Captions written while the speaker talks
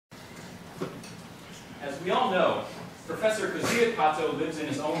we all know, Professor Kazuya Kato lives in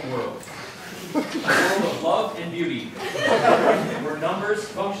his own world. A world of love and beauty, where numbers,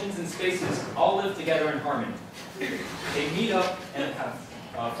 functions, and spaces all live together in harmony. They meet up and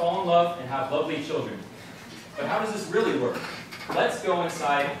fall in love and have lovely children. But how does this really work? Let's go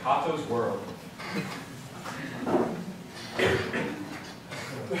inside Kato's world.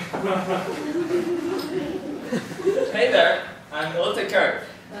 Hey there, I'm Kato.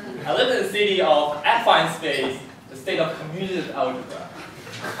 I live in the city of affine space, the state of commutative algebra.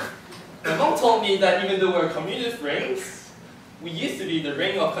 My mom told me that even though we're commutative rings, we used to be the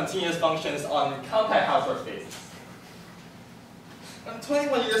ring of continuous functions on compact Hausdorff spaces. I'm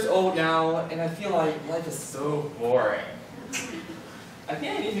 21 years old now, and I feel like life is so boring. I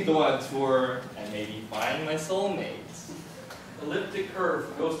think I need to go on a tour and maybe find my soulmate. Elliptic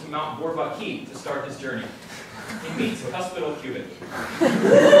Curve goes to Mount Bourbaki to start his journey. He meets Cuspidal Cubit.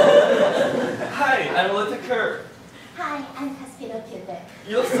 Hi, I'm Elliptic Curve. Hi, I'm Cuspidal Cubit.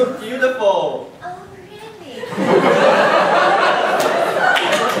 You look so beautiful. Oh, really?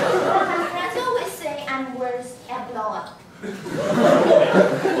 My friends always say I'm worse at blow up.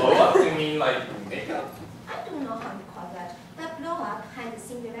 Blow up? You mean like makeup? I don't know how to call that, but blow up has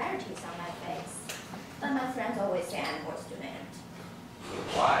singularities on my face. But my friends always say I'm worse student.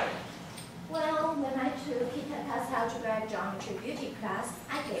 Why? Well, when I took Kato algebra geometry beauty class,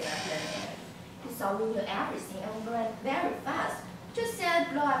 I gave up learning it. You saw we do everything and we learned very fast. Just said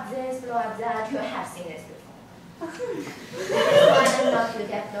blow up this, blow up that. You have seen this before. That's why I'm not good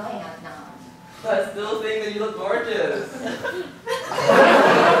at blowing up now. But I still think that you look gorgeous.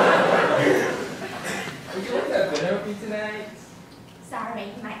 Would you like to have dinner with me tonight? Sorry,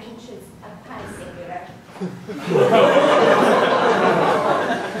 my interests are quite singular.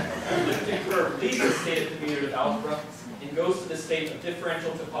 Elliptic Curve leaves the state of commutative algebra and goes to the state of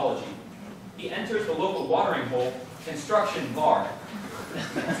differential topology. He enters the local watering hole, construction bar.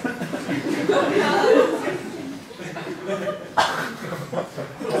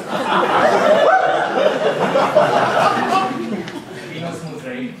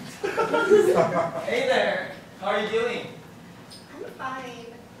 Hey there, how are you doing? I'm fine.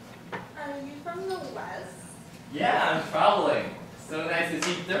 Are you from the West? Yeah, I'm traveling. So nice to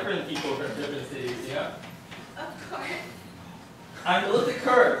see different people from different cities, yeah? Of course. I'm Elliptic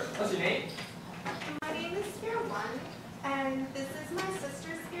Curve. What's your name? My name is Spirit 1, and this is my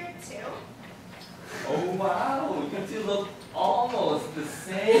sister Spirit 2. Oh wow, you two look almost the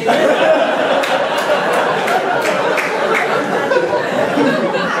same. We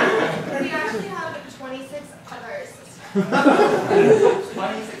actually have 26 other sisters.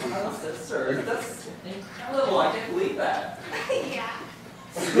 26 other sisters. That's incredible. I can't believe that. Yeah.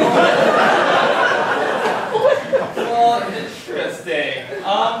 Well, interesting. I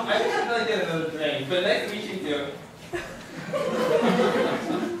think I'm gonna get another drink, but nice to meet you too.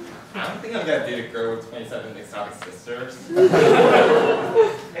 I don't think I'm gonna date a girl with 27 exotic sisters.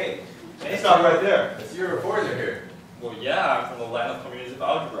 Hey, stop right there. It's your reporter here. Well, yeah, I'm from the land of commutative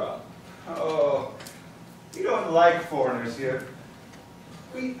algebra. Oh, we don't like foreigners here.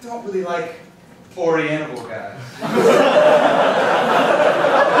 We don't really like Oriental guys.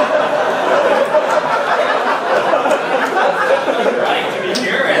 Right to be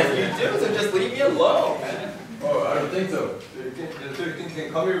here as you do, so just leave me alone. Oh, I don't think so. You can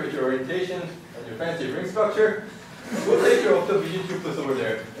come here with your orientation and your fancy ring structure. We'll take you off the YouTube plus over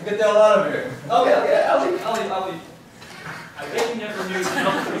there and get the hell out of here. Okay, I'll leave. I bet you never knew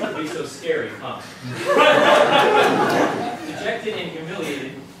geometry could be so scary, huh? Dejected and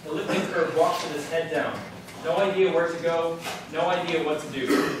humiliated, Elliptic Curve walks with his head down. No idea where to go, no idea what to do.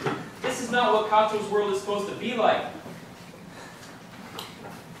 This is not what Kato's world is supposed to be like.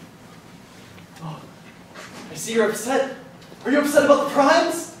 I see you're upset. Are you upset about the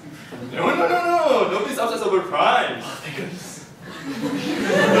primes? No. Nobody's upset over primes. Oh, thank goodness.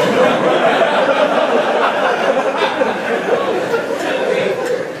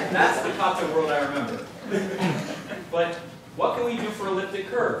 That's the Kato world I remember. But what can we do for Elliptic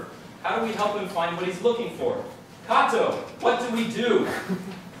Curve? How do we help him find what he's looking for? Kato, what do we do?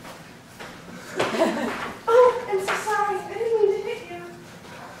 Oh, I'm so sorry. I didn't mean to hit you.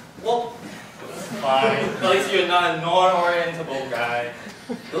 Well, it's fine. At least you're not a non-orientable guy.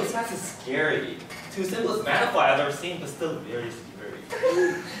 Those guys are scary. Two simplest manifold I've ever seen, but still very scary.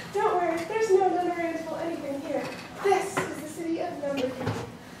 Don't worry, there's no non-orientable anything here. This is the city of number.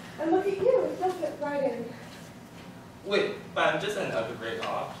 And look at you, you'll fit right in. Wait, but I'm just an upgrade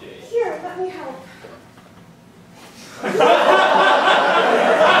object. Here, let me help.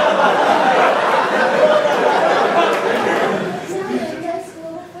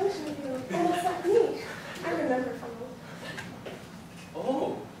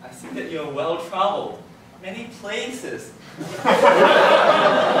 well-traveled, many places.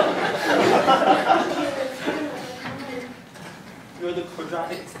 You're the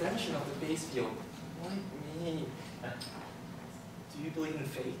quadratic extension of the base field. Like me. Do you believe in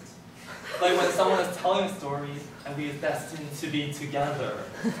fate? Like when someone is telling stories and we are destined to be together.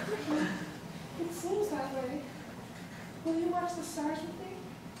 It seems that way. Will you watch the stars with me?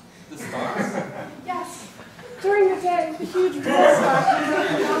 The stars? Yes. During the day, the huge red star comes up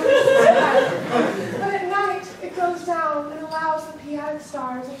and down the sky. But at night, it goes down and allows the piano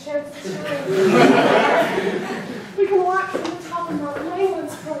stars a chance to shine. We can watch from